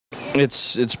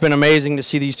it's been amazing to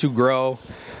see these two grow.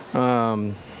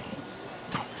 You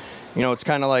know, it's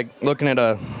kind of like looking at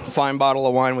a fine bottle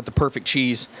of wine with the perfect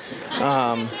cheese.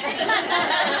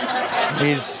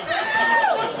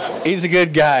 He's a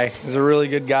good guy. He's a really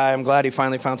good guy. I'm glad he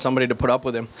finally found somebody to put up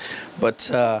with him.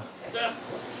 But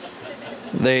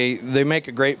they make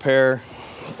a great pair.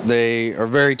 They are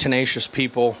very tenacious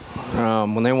people.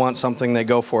 When they want something, they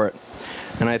go for it.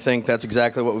 And I think that's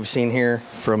exactly what we've seen here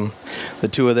from the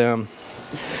two of them.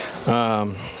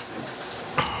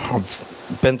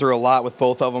 I've been through a lot with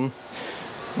both of them.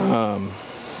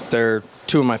 They're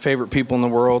two of my favorite people in the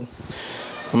world.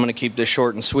 I'm going to keep this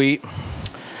short and sweet.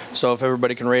 So if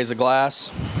everybody can raise a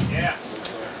glass. Yeah.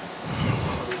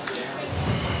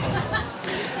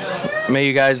 May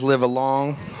you guys live a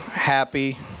long,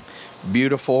 happy,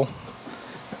 beautiful,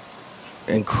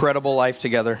 incredible life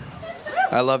together.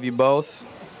 I love you both.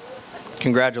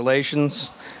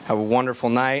 Congratulations. Have a wonderful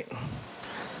night.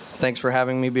 Thanks for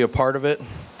having me be a part of it.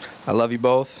 I love you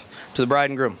both. To the bride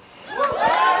and groom.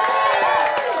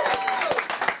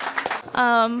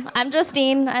 I'm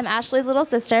Justine. I'm Ashley's little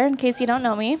sister, in case you don't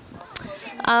know me.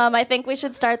 I think we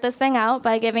should start this thing out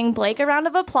by giving Blake a round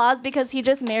of applause because he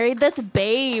just married this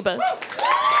babe.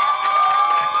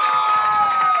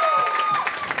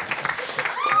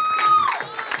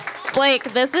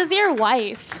 Blake, this is your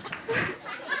wife.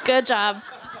 Good job.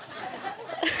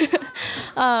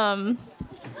 To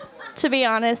be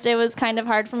honest, it was kind of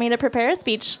hard for me to prepare a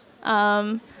speech.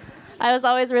 I was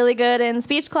always really good in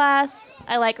speech class.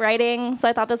 I like writing, so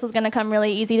I thought this was going to come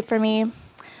really easy for me.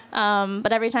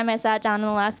 But every time I sat down in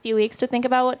the last few weeks to think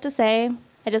about what to say,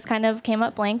 I just kind of came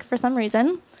up blank for some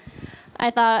reason. I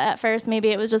thought at first maybe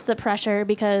it was just the pressure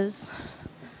because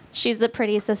she's the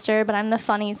pretty sister, but I'm the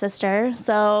funny sister.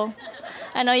 So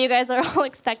I know you guys are all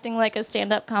expecting like a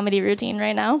stand-up comedy routine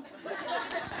right now.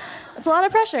 It's a lot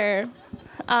of pressure.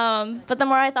 But the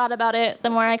more I thought about it, the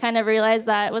more I kind of realized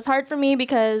that it was hard for me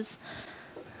because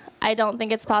I don't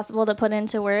think it's possible to put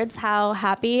into words how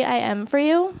happy I am for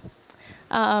you.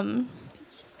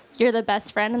 You're the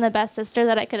best friend and the best sister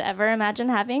that I could ever imagine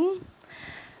having.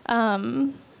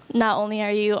 Not only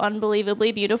are you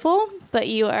unbelievably beautiful, but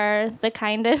you are the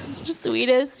kindest,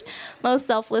 sweetest, most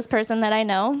selfless person that I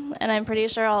know, and I'm pretty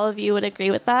sure all of you would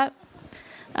agree with that.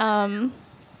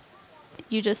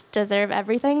 You just deserve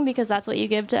everything because that's what you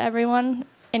give to everyone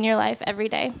in your life every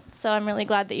day. So I'm really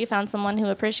glad that you found someone who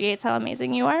appreciates how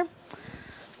amazing you are.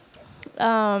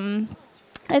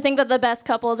 I think that the best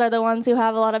couples are the ones who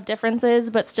have a lot of differences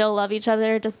but still love each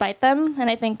other despite them, and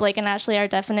I think Blake and Ashley are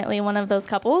definitely one of those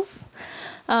couples.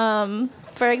 For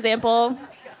example,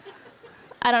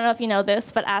 I don't know if you know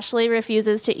this, but Ashley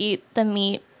refuses to eat the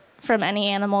meat from any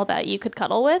animal that you could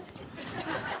cuddle with.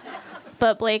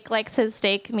 But Blake likes his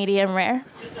steak medium rare.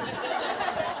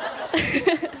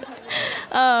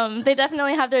 They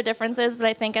definitely have their differences, but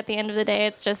I think at the end of the day,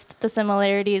 it's just the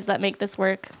similarities that make this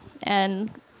work.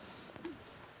 And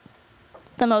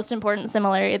the most important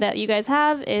similarity that you guys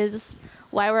have is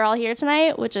why we're all here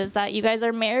tonight, which is that you guys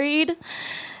are married.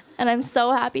 And I'm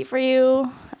so happy for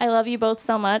you. I love you both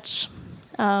so much.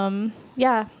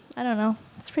 Yeah, I don't know.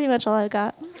 That's pretty much all I've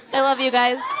got. I love you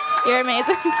guys. You're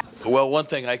amazing. Well, one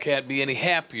thing, I can't be any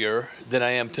happier than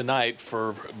I am tonight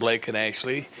for Blake and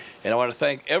Ashley. And I want to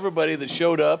thank everybody that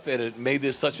showed up, and it made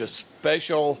this such a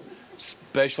special,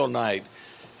 special night.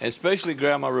 And especially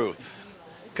Grandma Ruth,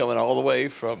 coming all the way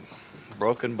from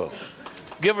Broken Bow.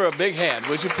 Give her a big hand,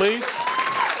 would you please?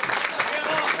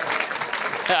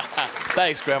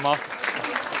 Thanks, Grandma.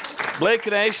 Blake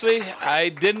and Ashley, I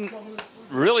didn't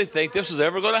really think this was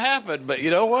ever going to happen, but you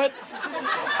know what?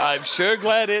 I'm sure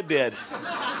glad it did.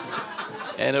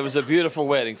 And it was a beautiful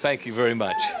wedding. Thank you very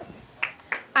much.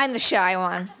 I'm the shy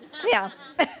one. Yeah.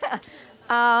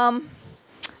 I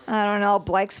don't know.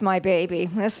 Blake's my baby.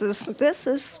 This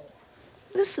is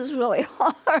really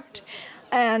hard,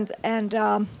 and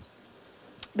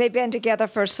they've been together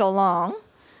for so long,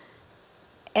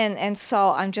 and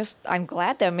so I'm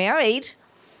glad they're married,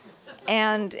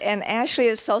 and Ashley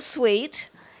is so sweet,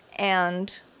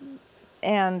 and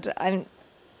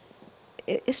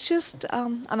it's just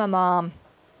I'm a mom.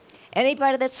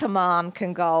 Anybody that's a mom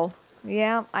can go,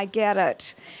 yeah, I get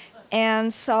it.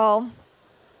 And so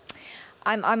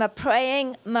I'm a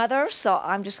praying mother, so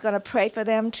I'm just going to pray for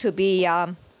them to be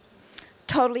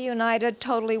totally united,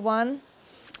 totally one,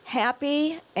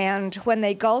 happy, and when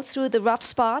they go through the rough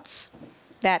spots,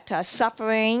 that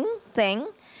suffering thing,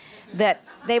 that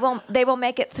they will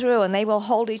make it through, and they will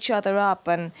hold each other up,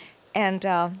 and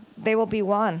they will be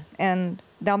one, and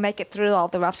they'll make it through all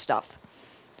the rough stuff.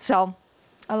 So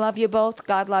I love you both.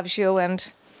 God loves you,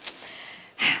 and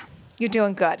you're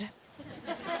doing good.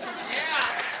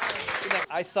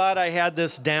 I thought I had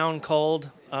this down cold.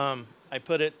 I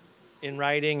put it in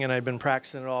writing, and I've been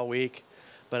practicing it all week.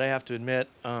 But I have to admit,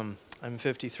 I'm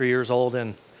 53 years old,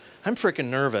 and I'm freaking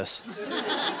nervous.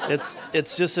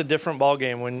 It's just a different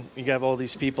ballgame when you have all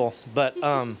these people. But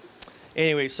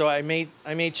anyway, so I made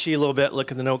cheat a little bit,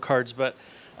 look at the note cards, but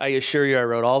I assure you I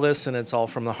wrote all this, and it's all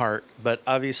from the heart. But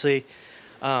obviously,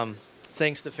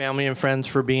 thanks to family and friends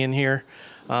for being here.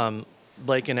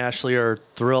 Blake and Ashley are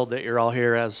thrilled that you're all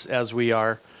here as we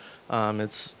are.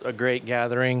 It's a great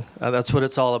gathering. That's what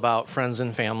it's all about, friends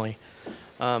and family.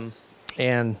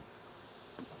 And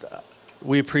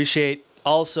we appreciate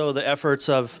also the efforts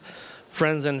of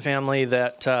friends and family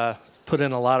that put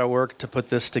in a lot of work to put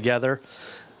this together.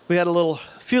 We had a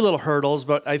few little hurdles,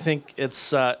 but I think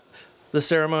it's the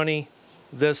ceremony.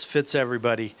 This fits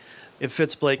everybody. It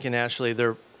fits Blake and Ashley.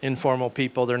 They're informal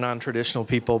people. They're non-traditional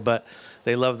people, but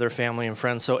they love their family and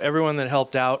friends. So everyone that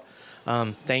helped out,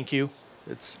 thank you.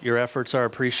 Your efforts are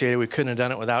appreciated. We couldn't have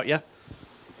done it without you.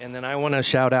 And then I want to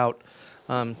shout out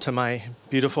to my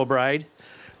beautiful bride,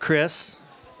 Chris.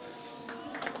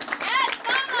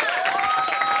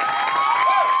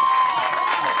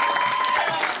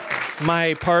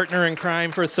 My partner in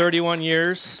crime for 31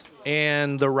 years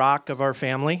and the rock of our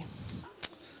family.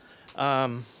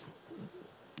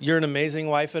 You're an amazing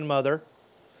wife and mother.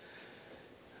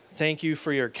 Thank you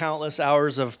for your countless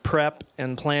hours of prep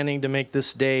and planning to make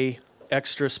this day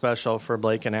extra special for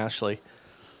Blake and Ashley.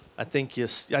 I think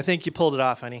you pulled it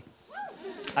off, honey.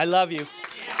 I love you.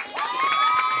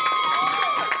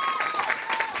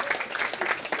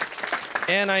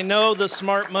 And I know the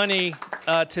smart money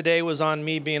today was on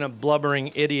me being a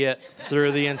blubbering idiot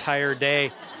through the entire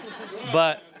day,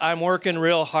 but I'm working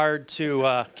real hard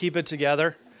to keep it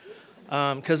together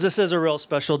because this is a real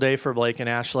special day for Blake and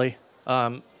Ashley.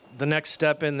 The next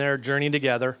step in their journey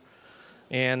together,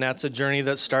 and that's a journey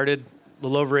that started a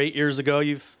little over 8 years ago.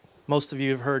 Most of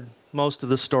you have heard most of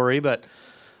the story, but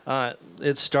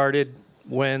it started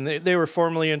when they were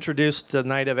formally introduced the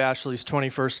night of Ashley's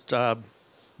 21st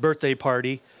birthday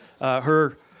party,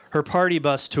 her party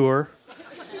bus tour.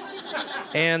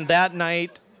 And that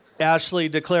night, Ashley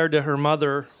declared to her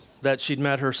mother that she'd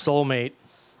met her soulmate.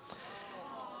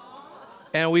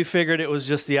 And we figured it was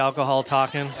just the alcohol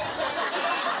talking.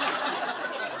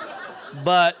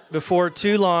 But before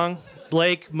too long,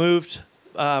 Blake moved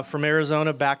from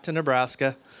Arizona back to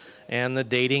Nebraska, and the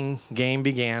dating game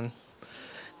began.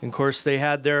 And of course, they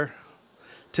had their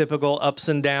typical ups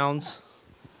and downs.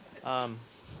 A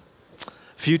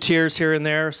few tears here and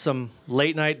there, some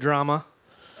late night drama,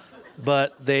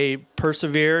 but they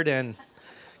persevered and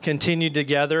continued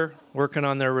together, working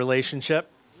on their relationship.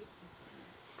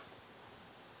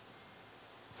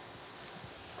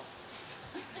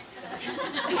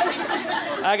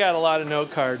 I got a lot of note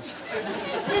cards.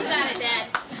 You got it, Dad.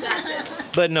 You got this.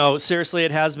 But no, seriously,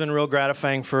 it has been real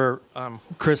gratifying for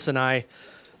Chris and I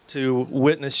to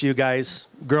witness you guys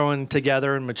growing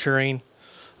together and maturing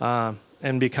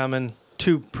and becoming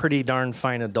two pretty darn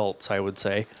fine adults, I would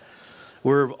say.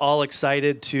 We're all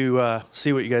excited to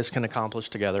see what you guys can accomplish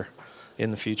together in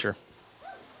the future.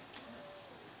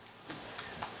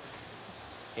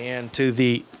 And to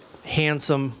the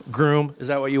handsome groom, is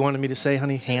that what you wanted me to say,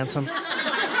 honey? Handsome?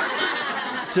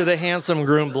 To the handsome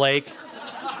groom, Blake.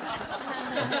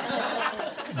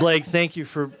 Blake, thank you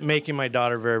for making my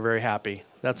daughter very, very happy.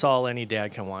 That's all any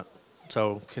dad can want.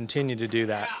 So continue to do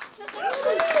that.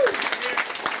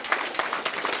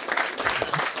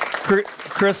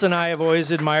 Chris and I have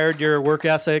always admired your work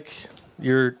ethic,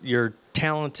 your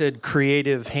talented,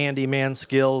 creative, handyman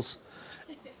skills,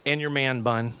 and your man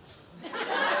bun.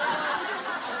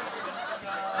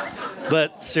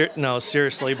 But no,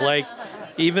 seriously, Blake,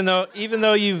 even though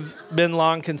you've been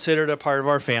long considered a part of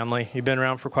our family, you've been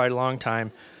around for quite a long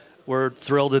time, we're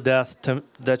thrilled to death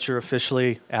that you're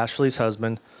officially Ashley's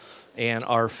husband and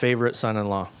our favorite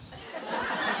son-in-law.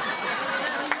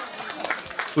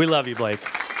 We love you, Blake.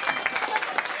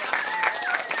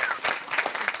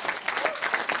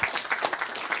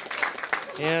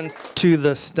 And to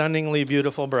the stunningly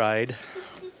beautiful bride,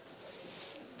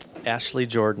 Ashley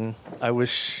Jordan, how I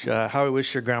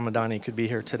wish your Grandma Donnie could be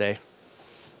here today.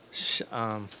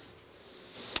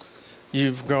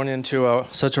 You've grown into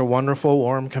such a wonderful,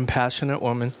 warm, compassionate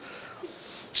woman.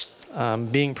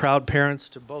 Being proud parents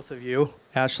to both of you,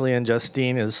 Ashley and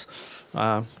Justine,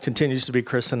 continues to be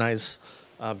Chris and I's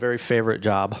very favorite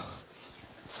job.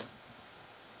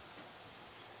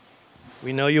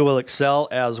 We know you will excel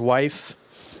as wife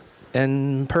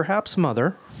and perhaps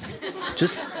mother.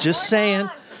 Just saying.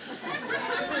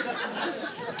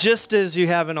 Just as you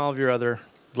have in all of your other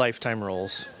lifetime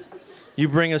roles. You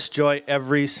bring us joy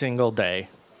every single day.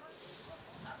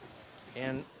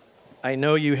 And I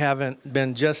know you haven't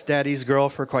been just Daddy's girl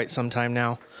for quite some time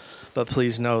now, but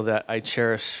please know that I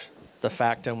cherish the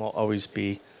fact and will always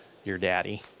be your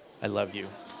daddy. I love you.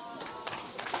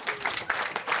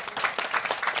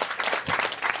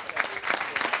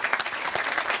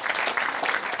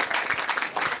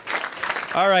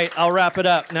 All right, I'll wrap it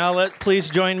up. Now please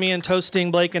join me in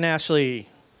toasting Blake and Ashley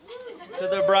to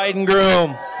the bride and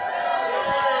groom.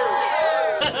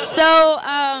 So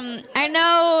I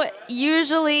know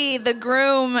usually the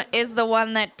groom is the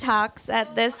one that talks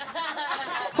at this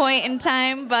point in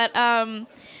time, but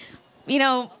you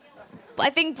know, I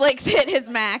think Blake's hit his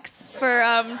max for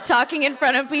talking in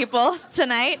front of people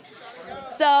tonight.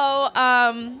 So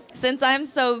since I'm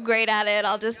so great at it,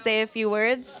 I'll just say a few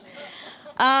words.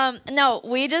 No,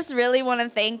 we just really want to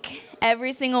thank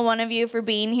every single one of you for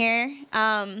being here.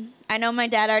 I know my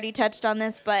dad already touched on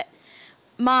this, but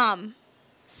Mom,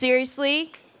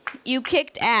 seriously, you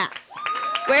kicked ass.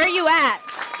 Where are you at?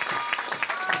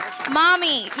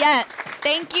 Mommy, yes,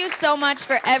 thank you so much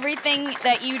for everything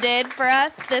that you did for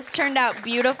us. This turned out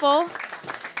beautiful.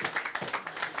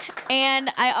 And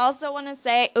I also want to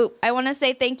say,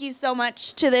 thank you so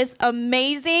much to this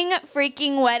amazing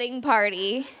freaking wedding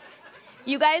party.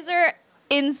 You guys are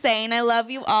insane. I love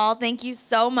you all. Thank you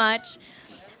so much.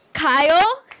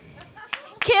 Kyle,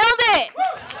 killed it.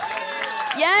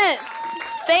 Yes.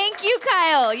 Thank you,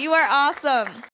 Kyle. You are awesome.